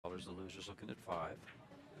goes the losers looking at 5.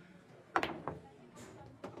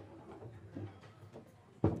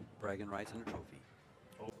 Bragging rights and a trophy.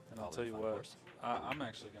 Oh, and I'll tell you what, I'm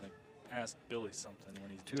actually going to ask Billy something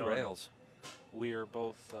when he's 2 done. rails. We are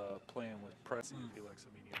both playing with pressing. He likes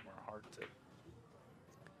a medium or hard tip.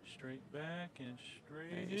 Straight back and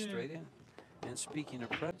straight in. Straight in. And speaking of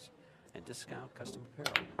press and discount custom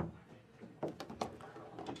apparel. Well,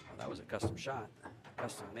 that was a custom shot,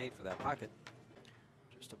 custom made for that pocket.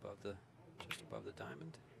 Just above the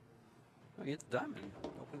diamond. Oh, you hit the diamond.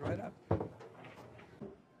 Opened right up.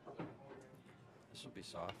 This will be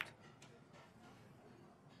soft.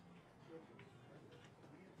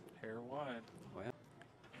 Hair wide. Well,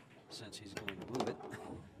 since he's going to move it.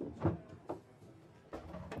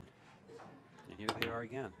 And here they are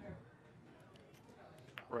again.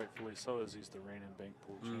 Rightfully so, as he's the reigning bank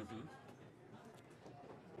pool champion.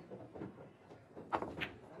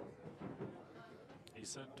 He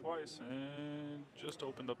said twice and just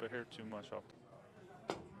opened up a hair too much off.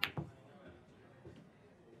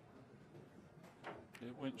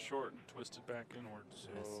 It went short and twisted back inward,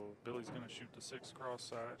 so Billy's going to shoot the 6 cross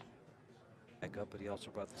side. Back up, but he also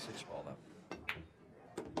brought the 6 ball up.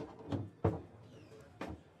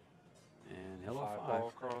 And hello 5 5. ball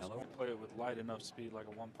across. Hello. Play it with light enough speed, like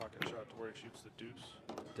a 1 pocket shot, to where he shoots the deuce.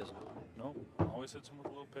 Doesn't. No, always hits him with a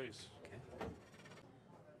little pace. Okay.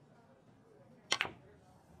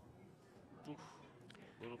 Oof,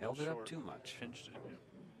 little Held bit it short. up too much. Pinched it.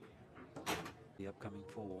 Yeah. The upcoming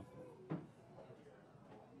fool.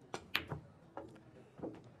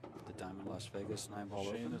 The Diamond Las Vegas 9-ball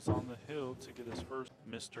Shane open. is on the hill to get his first.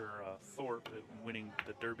 Mr. Thorpe, winning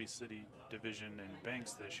the Derby City division in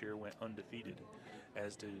Banks this year, went undefeated,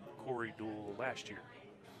 as did Corey Dool last year.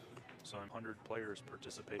 So 100 players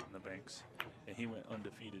participate in the Banks, and he went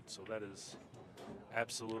undefeated. So that is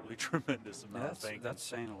absolutely tremendous amount of banking. That's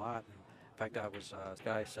saying a lot. In fact, this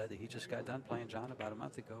guy said that he just got done playing John about a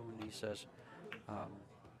month ago, and he says,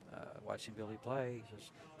 watching Billy play, he says,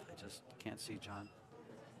 I just can't see John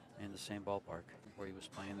in the same ballpark where he was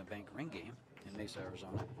playing the bank ring game in Mesa,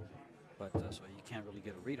 Arizona. But so you can't really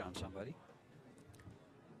get a read on somebody.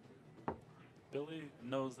 Billy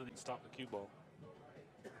knows that he can stop the cue ball.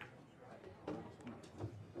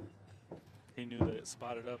 He knew that it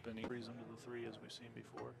spotted up and he frees him to the 3, as we've seen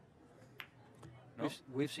before. Nope.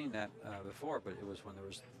 We've seen that before, but it was when there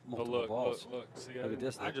was multiple But balls. look, see, Look at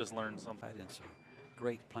this. I just learned something. And some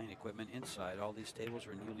great playing equipment inside. All these tables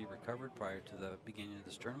were newly recovered prior to the beginning of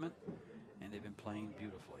this tournament, and they've been playing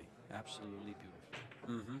beautifully. Absolutely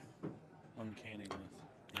beautiful. Uncanny with.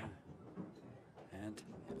 Yeah. And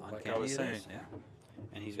Like I was saying. Yeah.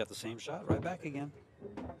 And he's got the same shot right back again.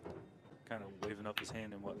 Kind of waving up his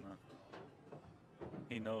hand and whatnot.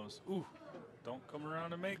 He knows. Ooh, don't come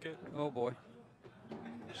around and make it. Oh boy.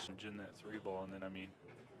 In that 3 ball, and then I mean,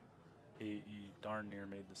 he darn near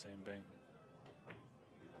made the same bank.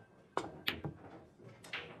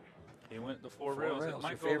 He went the 4 rails. It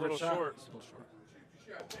might go a little short.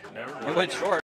 Never mind. It went short.